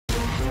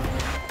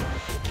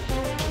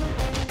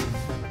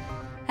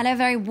Hello,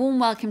 very warm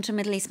welcome to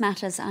Middle East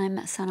Matters. I'm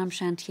Sanam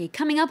Shantier.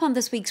 Coming up on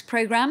this week's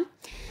programme,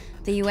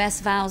 the US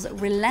vows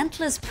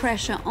relentless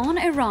pressure on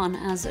Iran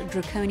as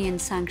draconian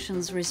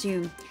sanctions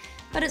resume.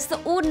 But it's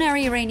the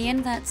ordinary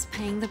Iranian that's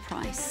paying the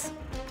price.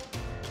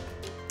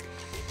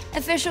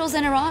 Officials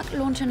in Iraq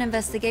launch an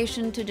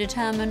investigation to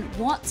determine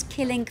what's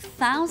killing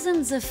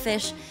thousands of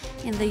fish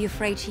in the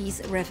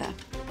Euphrates River.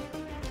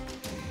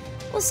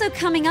 Also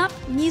coming up,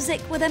 music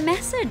with a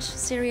message.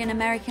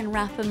 Syrian-American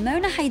rapper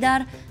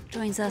Haydar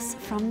joins us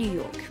from New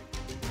York.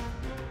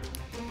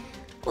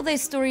 All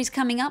those stories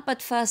coming up, but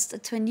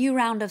first to a new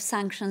round of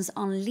sanctions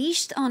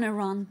unleashed on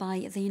Iran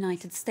by the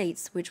United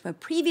States, which were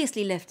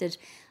previously lifted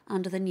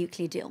under the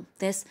nuclear deal.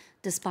 This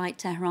despite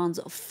Tehran's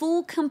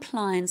full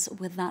compliance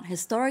with that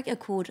historic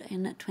accord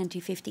in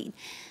 2015.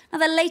 Now,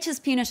 the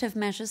latest punitive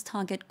measures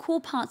target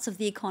core parts of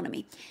the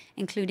economy,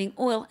 including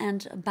oil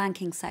and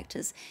banking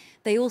sectors.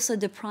 They also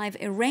deprive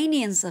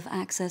Iranians of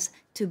access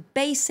to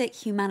basic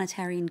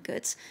humanitarian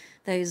goods.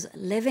 Those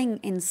living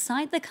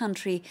inside the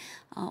country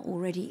are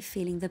already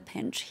feeling the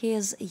pinch.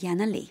 Here's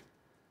Yana Lee.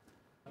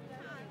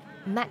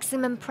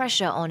 Maximum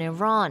pressure on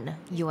Iran.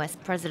 US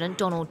President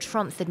Donald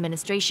Trump's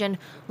administration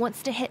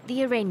wants to hit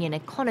the Iranian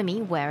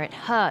economy where it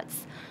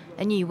hurts.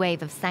 A new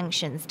wave of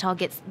sanctions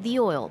targets the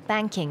oil,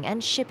 banking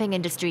and shipping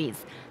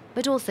industries.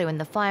 But also in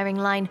the firing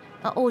line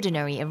are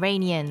ordinary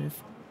Iranians.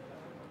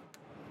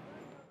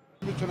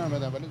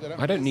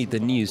 I don't need the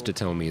news to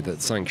tell me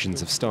that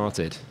sanctions have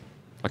started.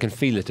 I can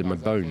feel it in my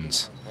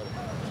bones.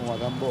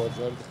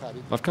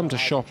 I've come to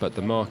shop at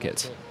the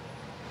market.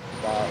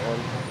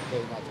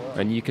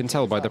 And you can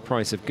tell by the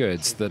price of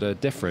goods that are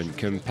different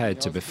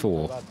compared to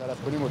before.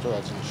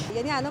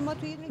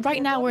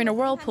 Right now we're in a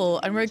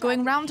whirlpool and we're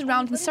going round and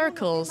round in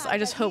circles. I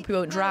just hope we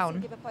won't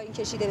drown.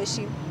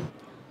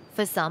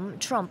 For some,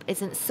 Trump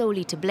isn't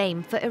solely to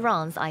blame for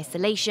Iran's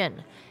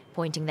isolation,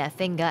 pointing their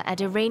finger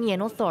at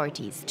Iranian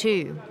authorities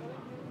too.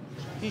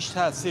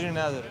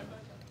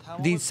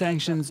 These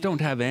sanctions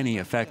don't have any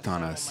effect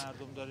on us.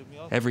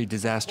 Every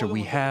disaster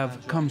we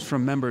have comes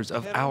from members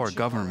of our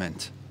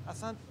government.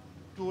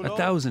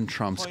 1,000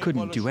 Trumps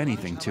couldn't do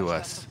anything to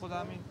us.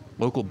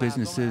 Local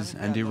businesses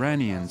and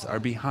Iranians are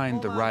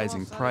behind the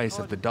rising price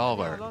of the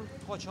dollar,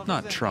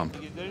 not Trump.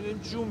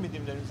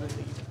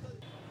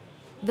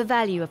 The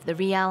value of the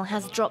rial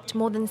has dropped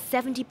more than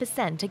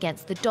 70%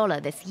 against the dollar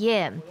this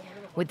year,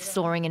 with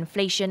soaring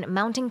inflation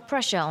mounting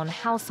pressure on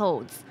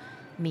households.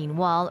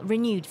 Meanwhile,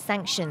 renewed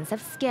sanctions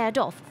have scared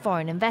off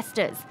foreign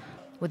investors,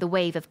 with a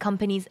wave of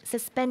companies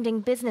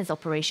suspending business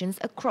operations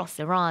across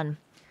Iran.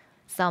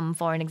 Some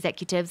foreign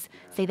executives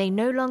say they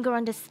no longer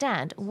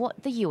understand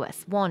what the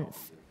US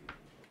wants.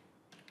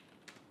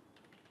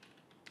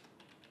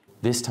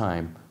 This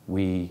time,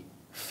 we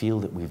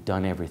feel that we've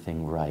done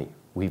everything right.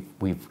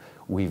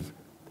 We've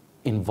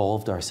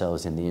involved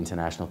ourselves in the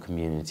international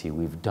community.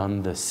 We've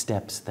done the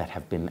steps that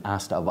have been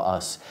asked of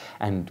us,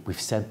 and we've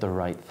said the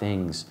right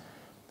things.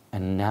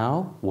 And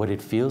now, what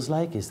it feels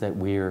like is that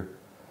we're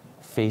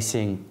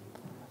facing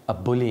a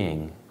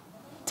bullying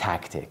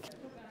tactic.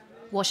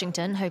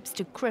 Washington hopes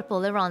to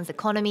cripple Iran's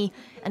economy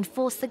and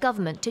force the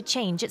government to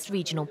change its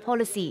regional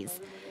policies.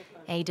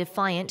 A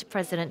defiant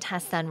President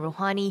Hassan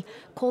Rouhani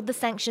called the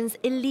sanctions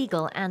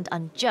illegal and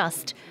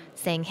unjust,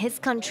 saying his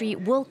country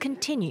will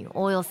continue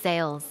oil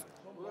sales.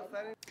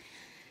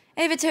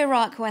 Over to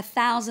Iraq, where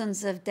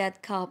thousands of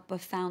dead carp were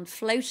found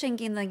floating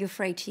in the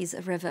Euphrates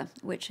River,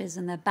 which is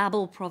in the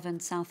Babil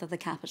province south of the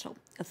capital.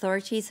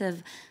 Authorities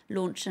have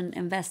launched an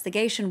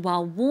investigation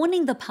while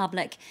warning the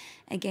public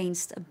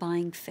against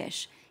buying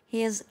fish.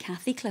 Here's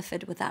Kathy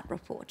Clifford with that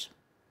report.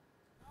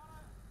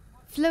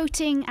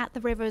 Floating at the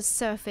river's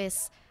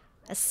surface,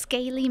 a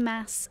scaly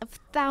mass of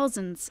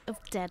thousands of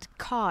dead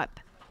carp.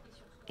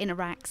 In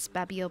Iraq's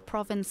Babil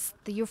province,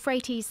 the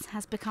Euphrates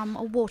has become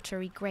a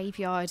watery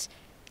graveyard,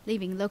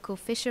 leaving local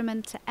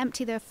fishermen to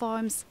empty their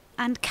farms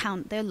and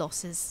count their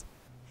losses.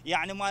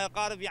 I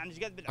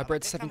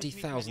bred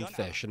 70,000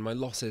 fish and my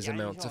losses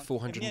amount to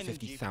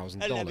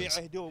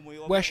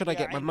 $450,000. Where should I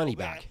get my money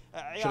back?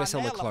 Should I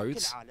sell my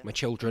clothes, my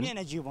children?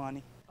 It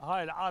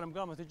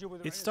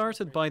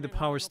started by the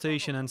power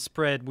station and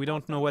spread. We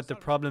don't know what the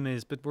problem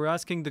is, but we're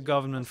asking the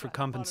government for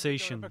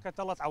compensation.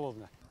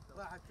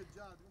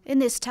 In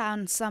this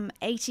town, some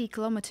 80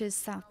 kilometers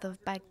south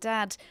of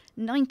Baghdad,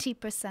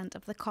 90%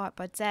 of the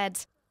carp are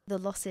dead. The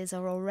losses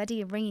are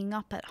already ringing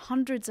up at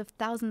hundreds of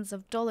thousands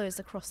of dollars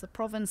across the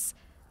province,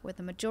 where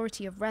the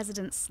majority of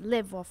residents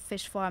live off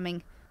fish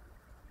farming.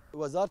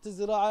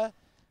 The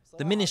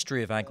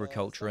Ministry of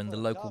Agriculture and the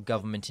local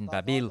government in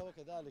Babil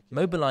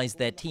mobilized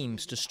their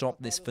teams to stop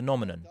this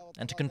phenomenon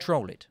and to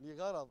control it.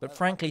 But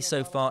frankly,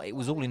 so far it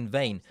was all in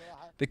vain,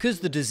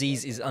 because the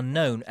disease is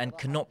unknown and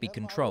cannot be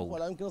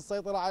controlled.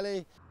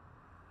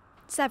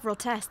 Several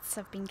tests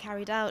have been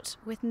carried out,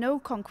 with no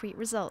concrete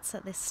results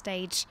at this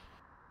stage.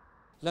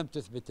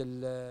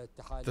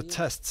 The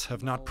tests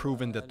have not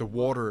proven that the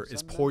water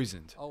is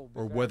poisoned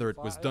or whether it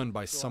was done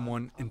by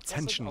someone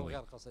intentionally.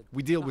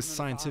 We deal with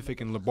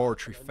scientific and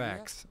laboratory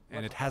facts,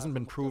 and it hasn't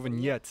been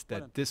proven yet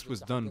that this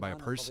was done by a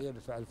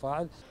person.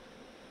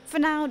 For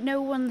now,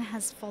 no one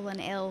has fallen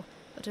ill,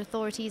 but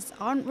authorities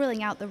aren't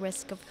ruling out the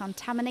risk of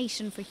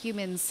contamination for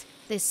humans.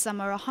 This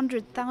summer,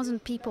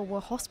 100,000 people were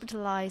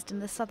hospitalized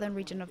in the southern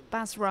region of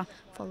Basra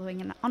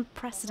following an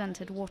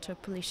unprecedented water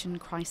pollution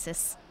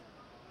crisis.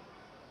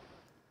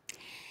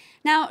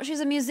 Now, she's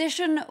a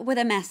musician with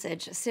a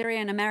message.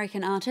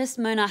 Syrian-American artist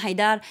Mona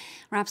Haydar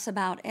raps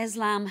about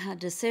Islam, her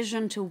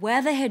decision to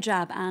wear the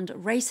hijab, and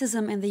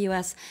racism in the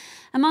US,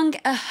 among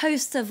a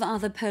host of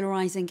other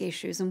polarising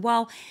issues. And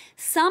while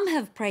some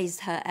have praised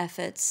her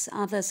efforts,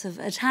 others have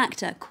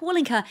attacked her,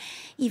 calling her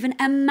even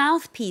a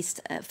mouthpiece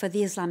for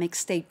the Islamic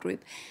State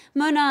group.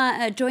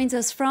 Mona joins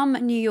us from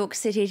New York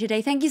City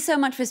today. Thank you so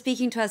much for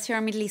speaking to us here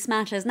on Middle East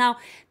Matters. Now,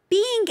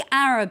 being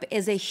Arab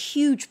is a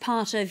huge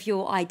part of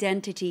your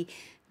identity,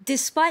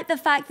 despite the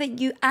fact that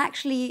you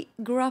actually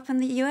grew up in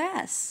the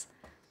US.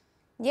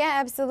 Yeah,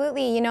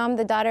 absolutely. You know, I'm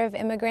the daughter of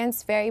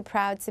immigrants, very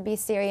proud to be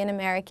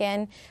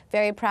Syrian-American,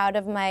 very proud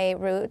of my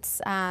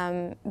roots,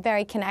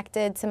 very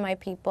connected to my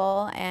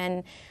people.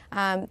 And,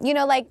 you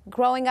know, like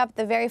growing up,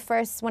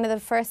 one of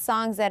the first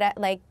songs that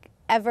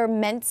ever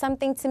meant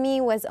something to me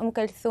was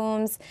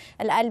Kulthum's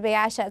Al-Qalb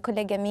Ya'shaq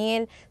Kulla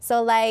Jameel.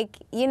 So like,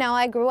 you know,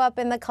 I grew up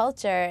in the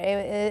culture.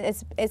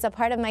 It's a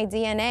part of my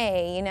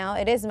DNA, you know,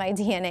 it is my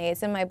DNA,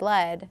 it's in my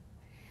blood.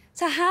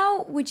 So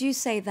how would you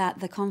say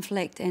that the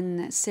conflict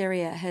in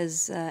Syria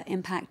has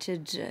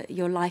impacted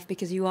your life?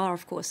 Because you are,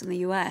 of course, in the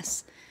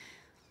US.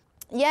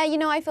 Yeah, you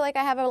know, I feel like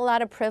I have a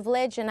lot of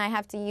privilege, and I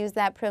have to use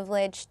that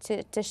privilege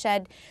to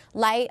shed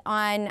light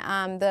on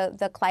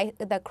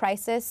the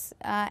crisis.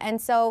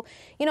 And so,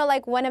 you know,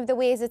 like one of the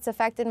ways it's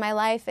affected my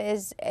life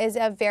is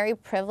a very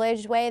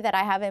privileged way that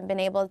I haven't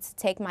been able to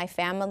take my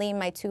family,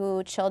 my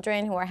 2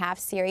 children who are half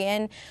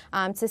Syrian,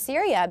 to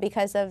Syria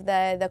because of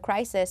the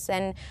crisis.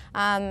 And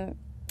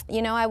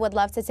you know, I would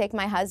love to take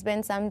my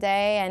husband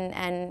someday,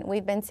 and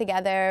we've been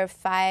together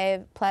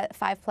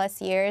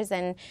 5+ years,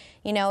 and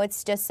you know,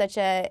 it's just such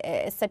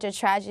a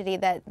tragedy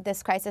that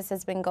this crisis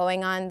has been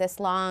going on this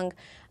long.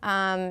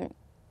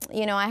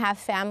 You know, I have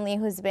family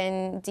who's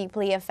been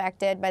deeply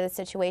affected by the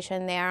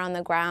situation there on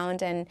the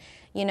ground, and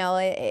you know,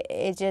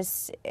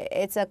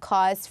 it's a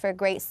cause for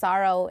great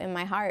sorrow in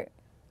my heart.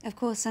 Of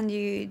course, and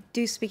you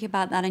do speak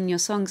about that in your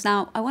songs.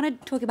 Now, I want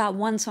to talk about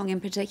one song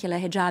in particular,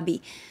 Hijabi,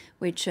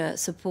 which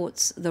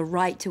supports the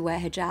right to wear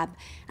hijab.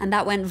 And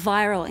that went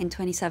viral in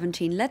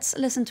 2017. Let's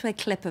listen to a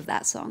clip of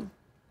that song.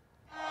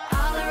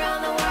 All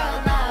around the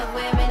world, love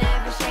women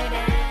every shade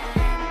and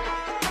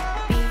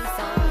be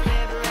so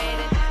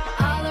liberated.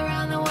 All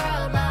around the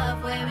world,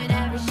 love women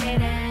every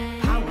shade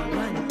and power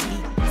run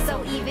deep.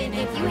 So even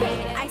if you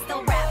hate it, I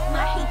still rap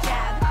my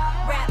hijab,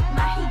 rap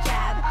my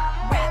hijab,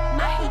 rap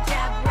my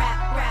hijab,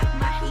 rap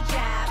my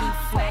hijab. Keep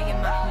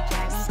swagging my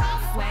hijab,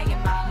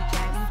 swagging my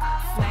hijab,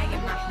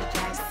 swagging my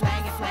hijab,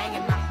 swagging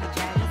my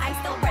hijab. I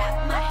still rap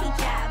my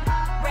hijab,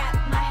 rap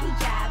my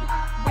hijab,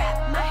 rap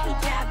my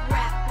hijab,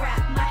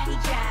 rap my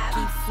hijab.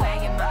 Keep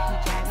swagging my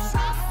hijab,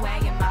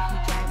 swagging my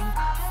hijab,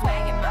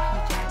 swagging my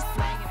hijab,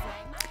 swagging.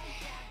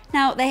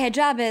 Now, the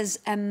hijab is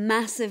a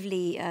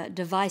massively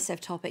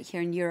divisive topic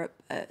here in Europe.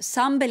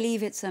 Some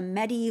believe it's a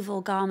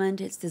medieval garment.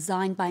 It's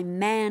designed by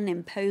men,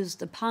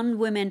 imposed upon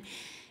women.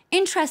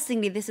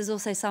 Interestingly, this is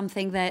also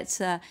something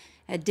that's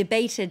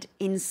debated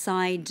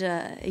inside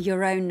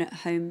your own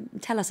home.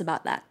 Tell us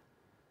about that.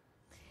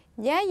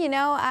 Yeah, you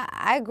know,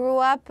 I grew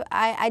up,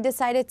 I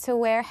decided to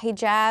wear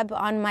hijab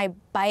on my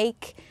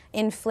bike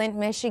in Flint,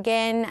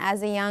 Michigan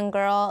as a young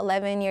girl,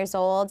 11 years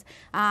old.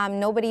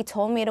 Nobody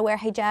told me to wear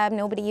hijab.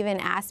 Nobody even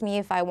asked me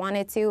if I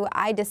wanted to.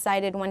 I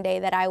decided one day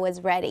that I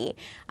was ready.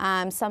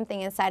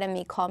 Something inside of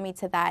me called me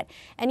to that.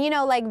 And, you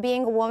know, like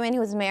being a woman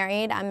who's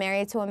married, I'm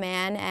married to a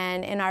man,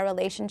 and in our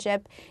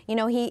relationship, you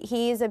know,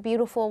 he's a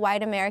beautiful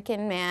white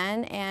American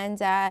man,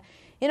 and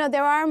you know,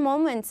 there are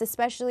moments,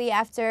 especially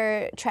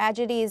after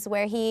tragedies,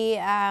 where he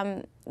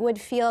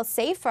would feel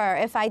safer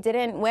if I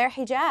didn't wear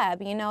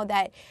hijab. You know,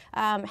 that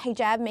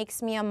hijab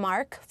makes me a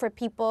mark for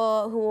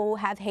people who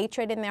have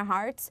hatred in their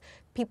hearts,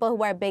 people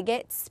who are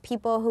bigots,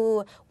 people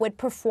who would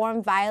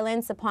perform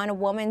violence upon a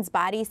woman's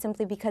body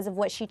simply because of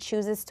what she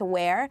chooses to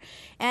wear.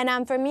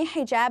 And for me,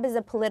 hijab is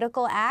a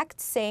political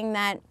act saying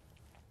that,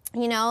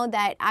 you know,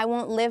 that I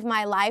won't live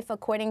my life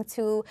according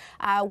to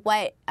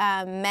what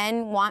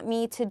men want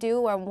me to do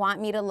or want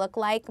me to look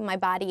like. My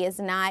body is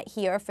not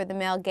here for the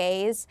male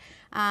gaze,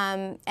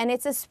 and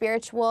it's a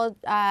spiritual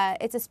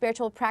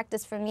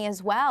practice for me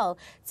as well,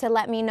 to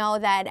let me know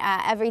that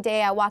every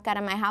day I walk out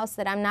of my house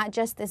that I'm not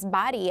just this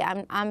body.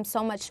 I'm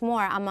so much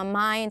more. I'm a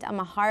mind, I'm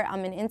a heart,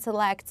 I'm an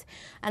intellect,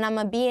 and I'm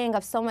a being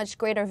of so much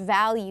greater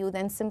value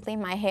than simply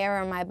my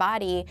hair or my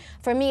body.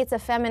 For me, it's a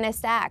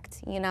feminist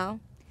act, you know.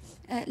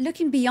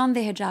 Looking beyond the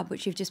hijab,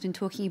 which you've just been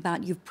talking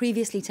about, you've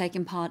previously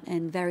taken part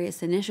in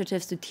various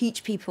initiatives to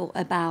teach people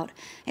about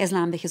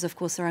Islam, because, of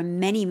course, there are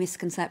many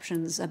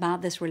misconceptions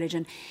about this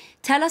religion.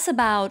 Tell us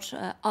about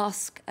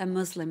Ask a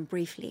Muslim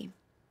briefly.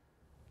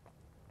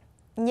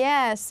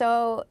 Yeah,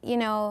 so, you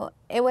know,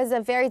 it was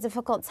a very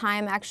difficult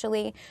time,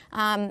 actually.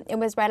 It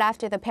was right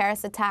after the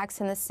Paris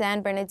attacks and the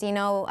San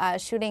Bernardino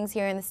shootings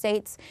here in the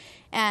States.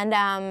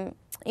 And,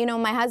 you know,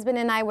 my husband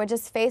and I were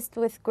just faced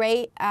with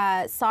great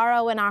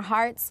sorrow in our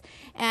hearts.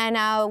 And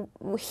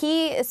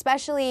he,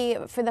 especially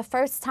for the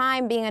first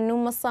time, being a new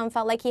Muslim,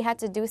 felt like he had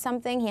to do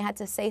something. He had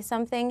to say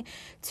something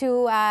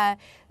to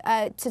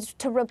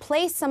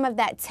replace some of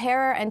that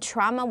terror and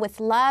trauma with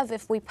love,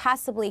 if we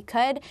possibly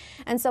could.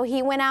 And so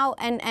he went out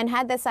and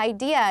had this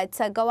idea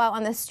to go out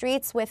on the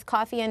streets with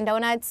coffee and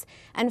donuts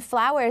and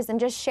flowers and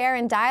just share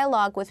in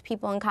dialogue with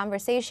people in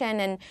conversation.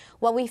 And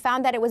what we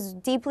found, that it was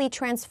deeply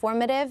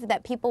transformative,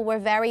 that people were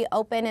very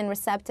open and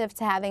receptive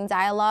to having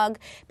dialogue.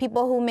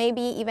 People who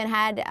maybe even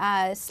had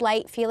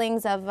slight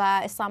feelings of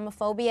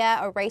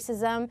Islamophobia or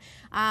racism,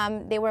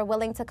 they were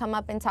willing to come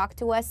up and talk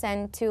to us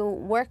and to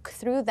work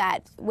through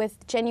that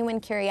with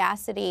genuine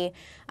curiosity.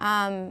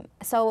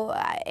 So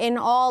in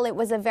all, it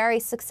was a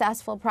very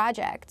successful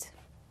project.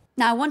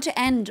 Now, I want to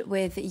end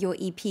with your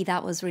EP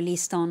that was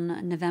released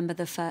on November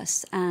the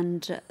 1st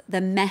and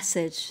the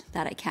message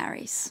that it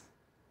carries.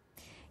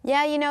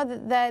 Yeah, you know,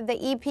 the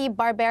EP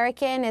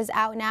Barbarican is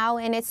out now,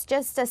 and it's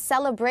just a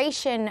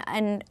celebration,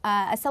 and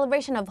a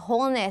celebration of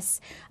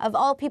wholeness, of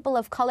all people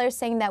of color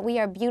saying that we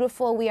are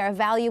beautiful, we are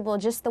valuable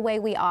just the way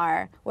we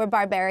are. We're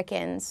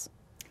Barbaricans.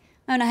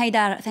 Mona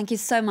Haydar, thank you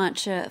so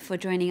much for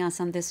joining us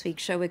on this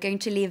week's show. We're going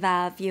to leave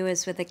our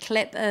viewers with a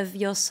clip of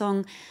your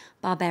song,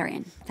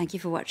 Barbarian. Thank you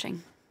for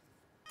watching.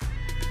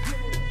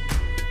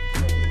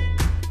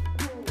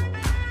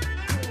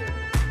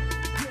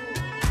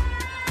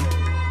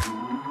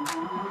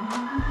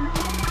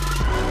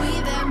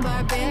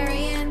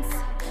 Barbarians,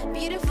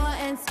 beautiful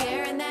and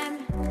scaring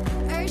them,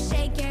 earth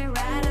shaking,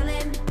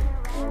 rattling,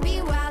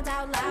 be wild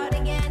out loud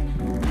again.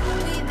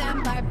 We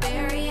them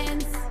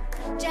barbarians,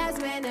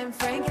 Jasmine and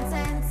Frank.